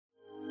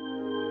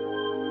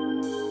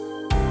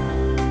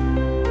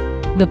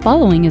The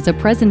following is a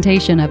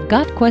presentation of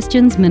Got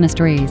Questions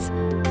Ministries.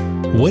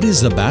 What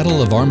is the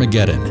Battle of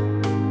Armageddon?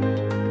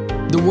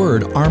 The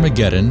word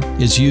Armageddon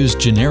is used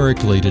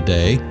generically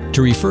today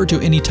to refer to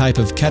any type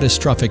of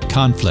catastrophic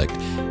conflict,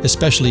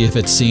 especially if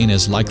it's seen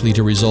as likely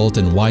to result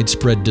in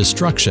widespread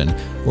destruction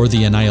or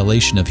the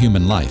annihilation of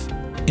human life.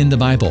 In the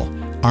Bible,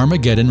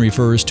 Armageddon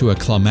refers to a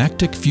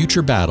climactic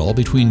future battle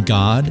between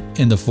God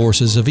and the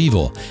forces of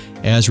evil,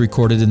 as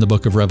recorded in the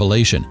book of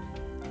Revelation.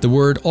 The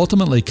word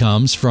ultimately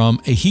comes from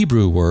a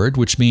Hebrew word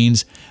which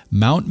means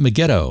Mount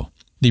Megiddo,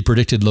 the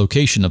predicted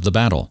location of the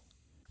battle.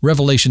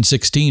 Revelation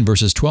 16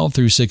 verses 12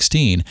 through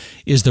 16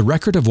 is the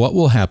record of what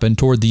will happen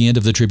toward the end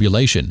of the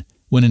tribulation,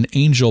 when an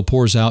angel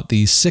pours out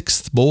the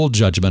sixth bowl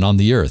judgment on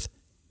the earth.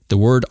 The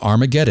word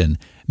Armageddon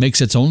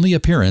makes its only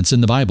appearance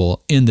in the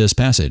Bible in this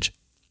passage.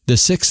 The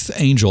sixth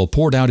angel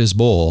poured out his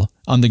bowl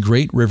on the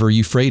great river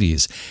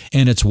Euphrates,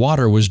 and its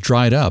water was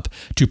dried up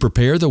to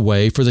prepare the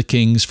way for the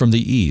kings from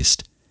the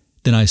east.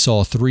 Then I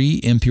saw three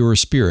impure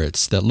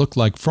spirits that looked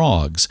like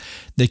frogs.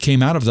 They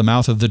came out of the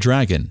mouth of the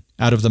dragon,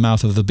 out of the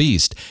mouth of the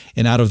beast,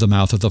 and out of the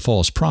mouth of the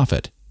false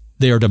prophet.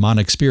 They are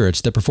demonic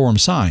spirits that perform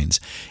signs,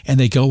 and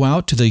they go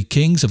out to the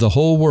kings of the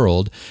whole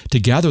world to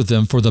gather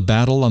them for the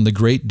battle on the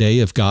great day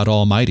of God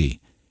Almighty.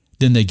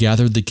 Then they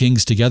gathered the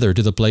kings together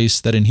to the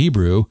place that in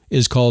Hebrew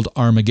is called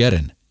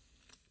Armageddon.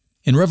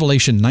 In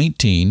Revelation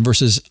 19,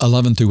 verses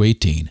 11 through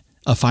 18,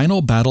 a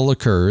final battle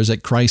occurs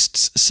at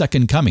Christ's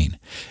second coming,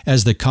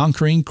 as the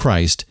conquering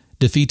Christ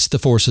defeats the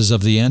forces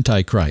of the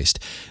Antichrist.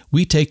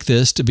 We take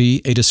this to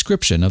be a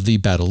description of the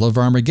Battle of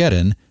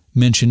Armageddon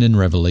mentioned in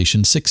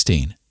Revelation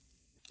 16.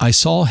 I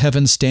saw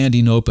heaven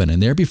standing open,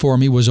 and there before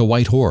me was a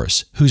white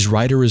horse, whose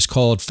rider is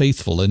called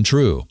Faithful and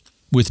True.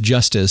 With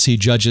justice he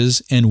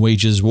judges and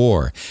wages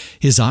war.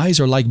 His eyes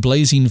are like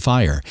blazing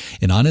fire,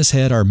 and on his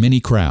head are many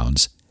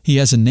crowns. He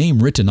has a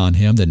name written on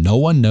him that no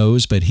one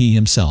knows but he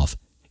himself.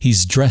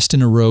 He's dressed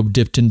in a robe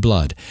dipped in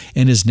blood,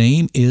 and his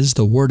name is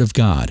the Word of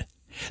God.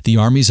 The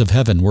armies of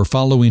heaven were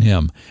following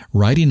him,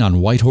 riding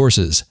on white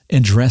horses,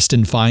 and dressed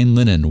in fine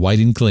linen, white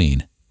and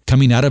clean.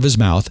 Coming out of his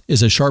mouth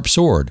is a sharp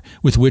sword,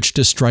 with which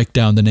to strike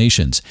down the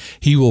nations.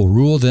 He will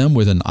rule them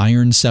with an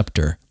iron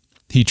scepter.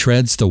 He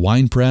treads the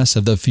winepress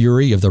of the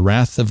fury of the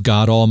wrath of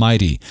God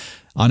Almighty.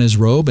 On his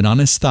robe and on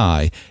his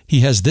thigh he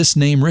has this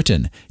name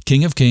written,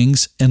 King of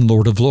Kings and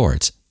Lord of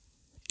Lords.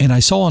 And I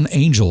saw an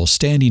angel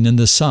standing in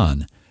the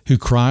sun, who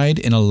cried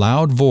in a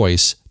loud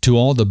voice to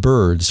all the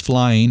birds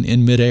flying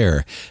in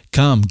midair,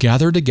 Come,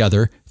 gather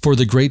together for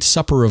the great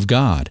supper of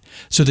God,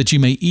 so that you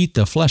may eat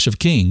the flesh of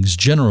kings,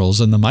 generals,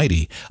 and the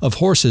mighty, of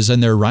horses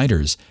and their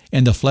riders,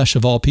 and the flesh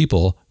of all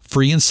people,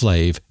 free and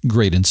slave,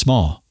 great and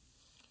small.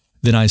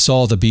 Then I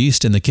saw the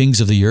beast and the kings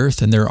of the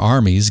earth and their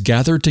armies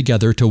gathered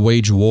together to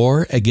wage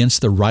war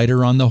against the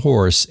rider on the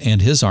horse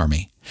and his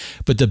army.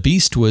 But the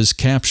beast was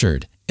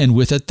captured, and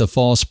with it the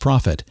false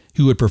prophet,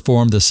 who had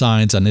performed the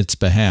signs on its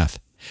behalf.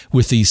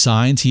 With these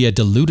signs he had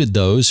deluded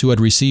those who had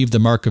received the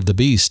mark of the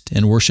beast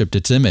and worshipped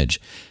its image.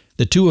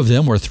 The two of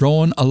them were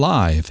thrown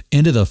alive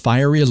into the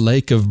fiery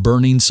lake of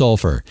burning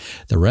sulfur.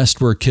 The rest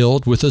were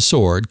killed with a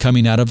sword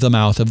coming out of the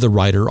mouth of the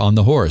rider on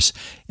the horse,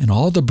 and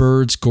all the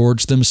birds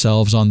gorged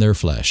themselves on their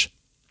flesh.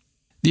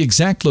 The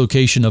exact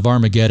location of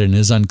Armageddon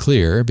is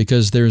unclear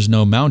because there is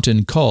no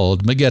mountain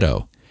called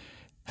Megiddo.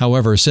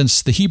 However,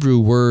 since the Hebrew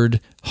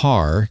word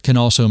har can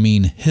also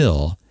mean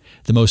hill,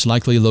 the most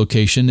likely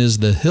location is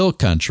the hill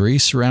country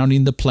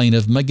surrounding the plain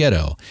of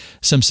Megiddo,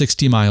 some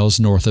 60 miles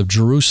north of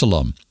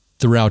Jerusalem.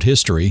 Throughout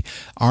history,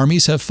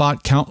 armies have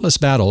fought countless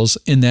battles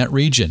in that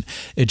region.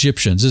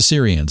 Egyptians,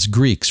 Assyrians,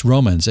 Greeks,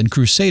 Romans, and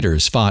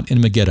Crusaders fought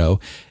in Megiddo,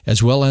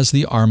 as well as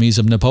the armies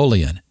of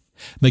Napoleon.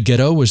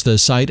 Megiddo was the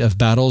site of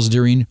battles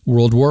during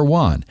World War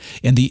I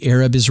and the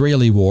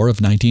Arab-Israeli War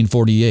of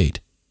 1948.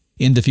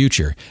 In the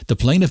future, the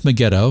plain of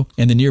Megiddo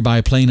and the nearby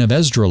plain of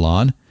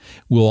Esdraelon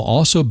will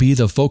also be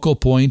the focal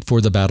point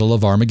for the Battle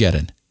of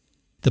Armageddon.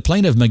 The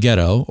plain of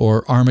Megiddo,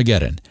 or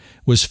Armageddon,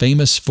 was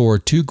famous for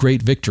two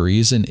great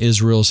victories in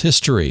Israel's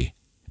history: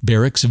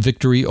 Barak's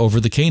victory over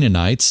the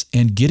Canaanites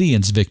and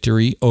Gideon's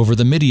victory over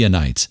the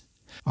Midianites.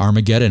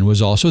 Armageddon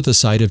was also the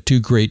site of two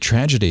great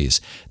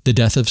tragedies, the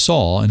death of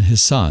Saul and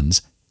his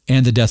sons,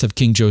 and the death of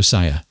King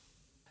Josiah.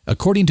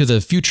 According to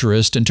the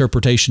futurist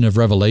interpretation of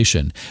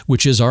Revelation,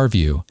 which is our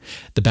view,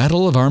 the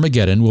Battle of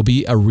Armageddon will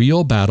be a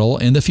real battle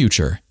in the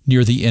future,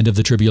 near the end of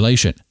the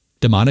tribulation.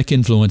 Demonic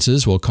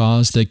influences will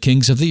cause the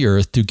kings of the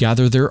earth to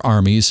gather their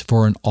armies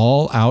for an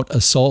all-out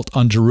assault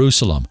on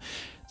Jerusalem.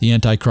 The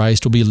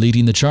Antichrist will be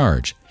leading the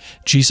charge.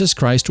 Jesus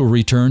Christ will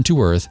return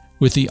to earth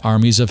with the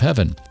armies of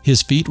heaven.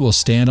 His feet will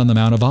stand on the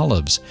Mount of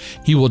Olives.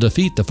 He will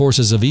defeat the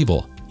forces of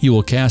evil. He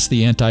will cast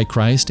the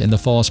Antichrist and the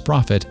false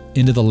prophet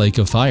into the lake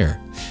of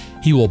fire.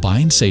 He will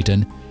bind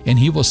Satan, and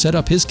he will set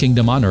up his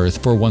kingdom on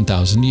earth for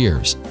 1,000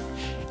 years.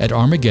 At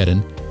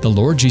Armageddon, the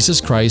Lord Jesus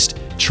Christ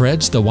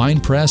treads the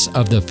winepress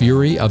of the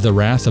fury of the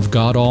wrath of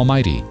God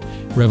Almighty,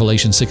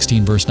 Revelation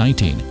 16 verse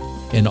 19,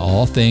 and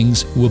all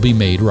things will be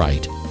made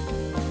right.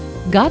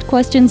 Got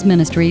Questions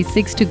Ministry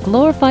seeks to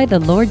glorify the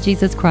Lord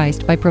Jesus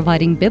Christ by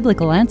providing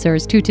biblical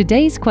answers to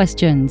today's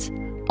questions.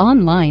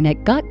 Online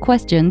at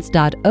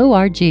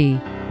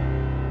gotquestions.org.